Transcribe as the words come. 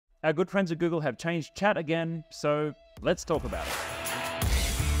Our good friends at Google have changed chat again, so let's talk about it.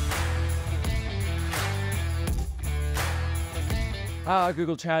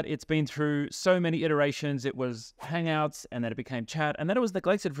 Google Chat, it's been through so many iterations. It was Hangouts, and then it became Chat, and then it was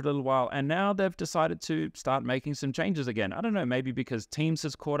neglected for a little while, and now they've decided to start making some changes again. I don't know, maybe because Teams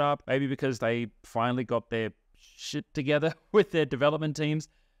has caught up, maybe because they finally got their shit together with their development teams.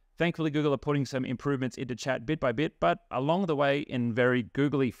 Thankfully, Google are putting some improvements into chat bit by bit, but along the way, in very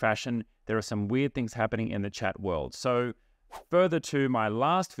Googly fashion, there are some weird things happening in the chat world. So further to my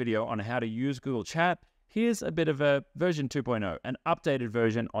last video on how to use Google Chat, here's a bit of a version 2.0, an updated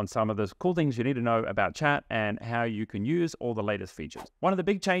version on some of the cool things you need to know about chat and how you can use all the latest features. One of the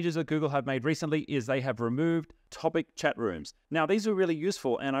big changes that Google have made recently is they have removed topic chat rooms. Now, these are really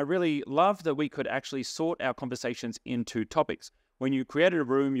useful, and I really love that we could actually sort our conversations into topics. When you created a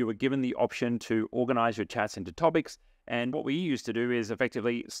room, you were given the option to organize your chats into topics. And what we used to do is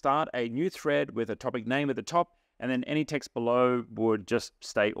effectively start a new thread with a topic name at the top, and then any text below would just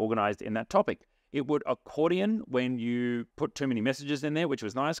stay organized in that topic. It would accordion when you put too many messages in there, which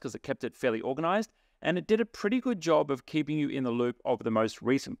was nice because it kept it fairly organized. And it did a pretty good job of keeping you in the loop of the most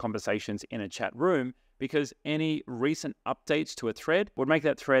recent conversations in a chat room, because any recent updates to a thread would make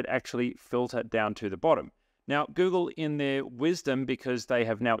that thread actually filter down to the bottom. Now, Google, in their wisdom, because they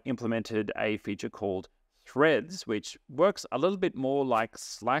have now implemented a feature called Threads, which works a little bit more like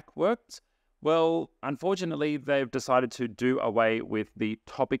Slack works, well, unfortunately, they've decided to do away with the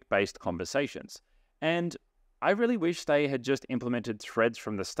topic-based conversations. And I really wish they had just implemented Threads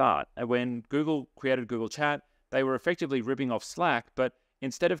from the start. When Google created Google Chat, they were effectively ripping off Slack, but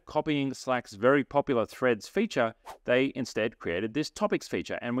instead of copying Slack's very popular Threads feature, they instead created this topics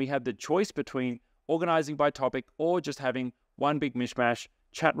feature. And we had the choice between organizing by topic or just having one big mishmash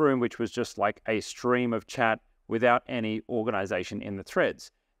chat room, which was just like a stream of chat without any organization in the threads.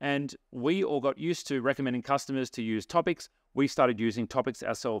 And we all got used to recommending customers to use topics. We started using topics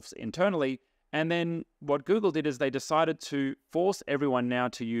ourselves internally. And then what Google did is they decided to force everyone now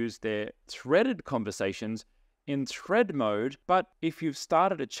to use their threaded conversations in thread mode. But if you've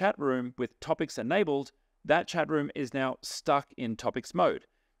started a chat room with topics enabled, that chat room is now stuck in topics mode.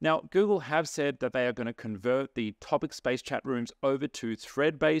 Now, Google have said that they are going to convert the topics-based chat rooms over to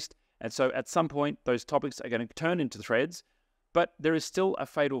thread-based. And so at some point, those topics are going to turn into threads. But there is still a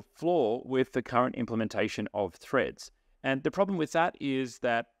fatal flaw with the current implementation of threads. And the problem with that is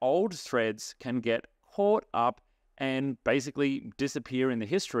that old threads can get caught up and basically disappear in the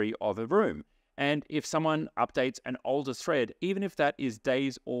history of a room. And if someone updates an older thread, even if that is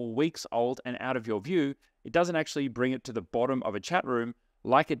days or weeks old and out of your view, it doesn't actually bring it to the bottom of a chat room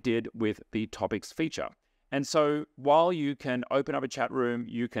like it did with the topics feature. And so while you can open up a chat room,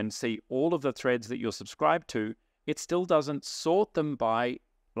 you can see all of the threads that you're subscribed to, it still doesn't sort them by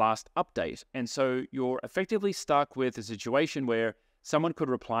last update. And so you're effectively stuck with a situation where someone could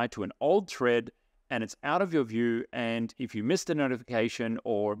reply to an old thread and it's out of your view. And if you missed a notification,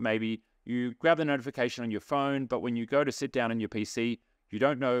 or maybe you grab the notification on your phone, but when you go to sit down on your PC, you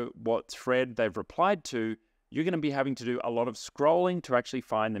don't know what thread they've replied to, you're going to be having to do a lot of scrolling to actually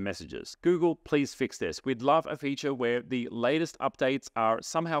find the messages. Google, please fix this. We'd love a feature where the latest updates are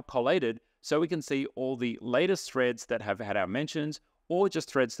somehow collated so we can see all the latest threads that have had our mentions, or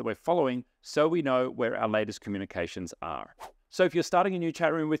just threads that we're following, so we know where our latest communications are. So if you're starting a new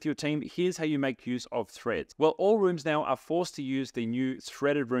chat room with your team, here's how you make use of threads. Well, all rooms now are forced to use the new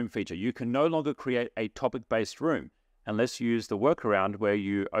threaded room feature. You can no longer create a topic-based room unless you use the workaround where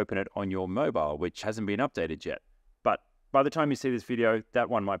you open it on your mobile, which hasn't been updated yet. But by the time you see this video,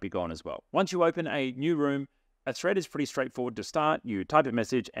 that one might be gone as well. Once you open a new room, a thread is pretty straightforward to start. You type a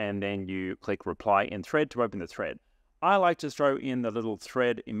message and then you click reply in thread to open the thread. I like to throw in the little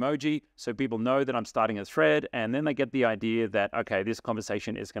thread emoji so people know that I'm starting a thread, and then they get the idea that, okay, this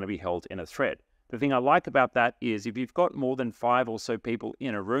conversation is going to be held in a thread. The thing I like about that is if you've got more than 5 or so people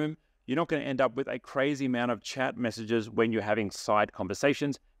in a room, you're not going to end up with a crazy amount of chat messages when you're having side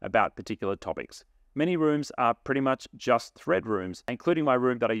conversations about particular topics. Many rooms are pretty much just thread rooms, including my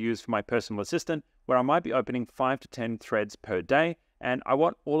room that I use for my personal assistant, where I might be opening 5 to 10 threads per day, and I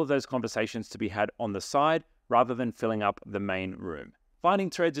want all of those conversations to be had on the side rather than filling up the main room. Finding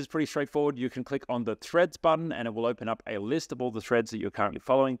threads is pretty straightforward. You can click on the Threads button and it will open up a list of all the threads that you're currently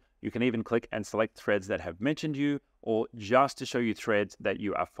following. You can even click and select threads that have mentioned you, or just to show you threads that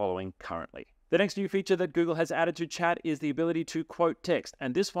you are following currently. The next new feature that Google has added to chat is the ability to quote text.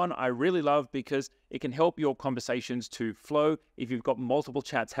 And this one I really love because it can help your conversations to flow if you've got multiple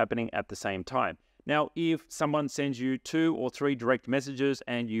chats happening at the same time. Now, if someone sends you 2 or 3 direct messages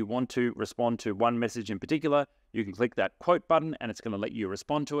and you want to respond to one message in particular, You can click that quote button and it's going to let you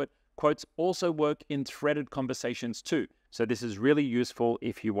respond to it. Quotes also work in threaded conversations too. So this is really useful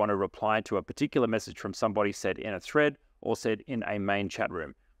if you want to reply to a particular message from somebody said in a thread or said in a main chat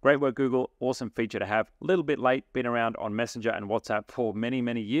room. Great work, Google. Awesome feature to have. A little bit late, been around on Messenger and WhatsApp for many,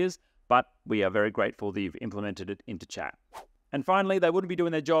 many years, but we are very grateful that you've implemented it into chat. And finally, they wouldn't be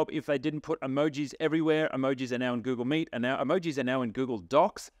doing their job if they didn't put emojis everywhere. Emojis are now in Google Meet, and now emojis are now in Google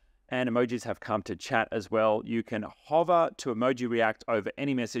Docs, and emojis have come to chat as well. You can hover to emoji react over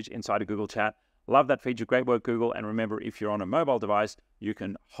any message inside of Google Chat. Love that feature. Great work, Google. And remember, if you're on a mobile device, you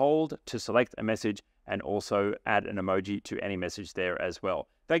can hold to select a message and also add an emoji to any message there as well.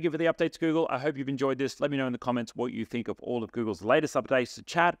 Thank you for the updates, Google. I hope you've enjoyed this. Let me know in the comments what you think of all of Google's latest updates to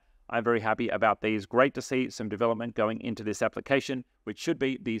chat. I'm very happy about these. Great to see some development going into this application, which should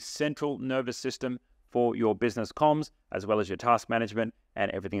be the central nervous system for your business comms, as well as your task management and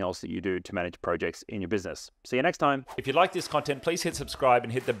everything else that you do to manage projects in your business. See you next time. If you like this content, please hit subscribe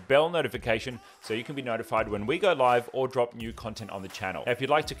and hit the bell notification so you can be notified when we go live or drop new content on the channel. Now, if you'd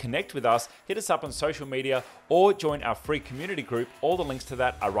like to connect with us, hit us up on social media or join our free community group. All the links to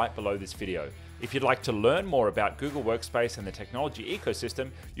that are right below this video. If you'd like to learn more about Google Workspace and the technology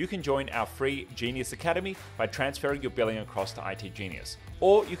ecosystem, you can join our free Genius Academy by transferring your billing across to itGenius.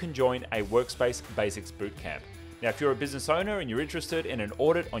 Or you can join a Workspace Basics Bootcamp. Now, if you're a business owner and you're interested in an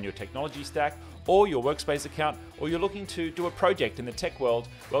audit on your technology stack or your Workspace account, or you're looking to do a project in the tech world,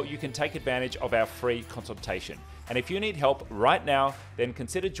 well, you can take advantage of our free consultation. And if you need help right now, then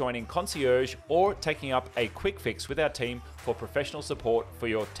consider joining Concierge or taking up a quick fix with our team for professional support for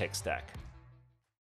your tech stack.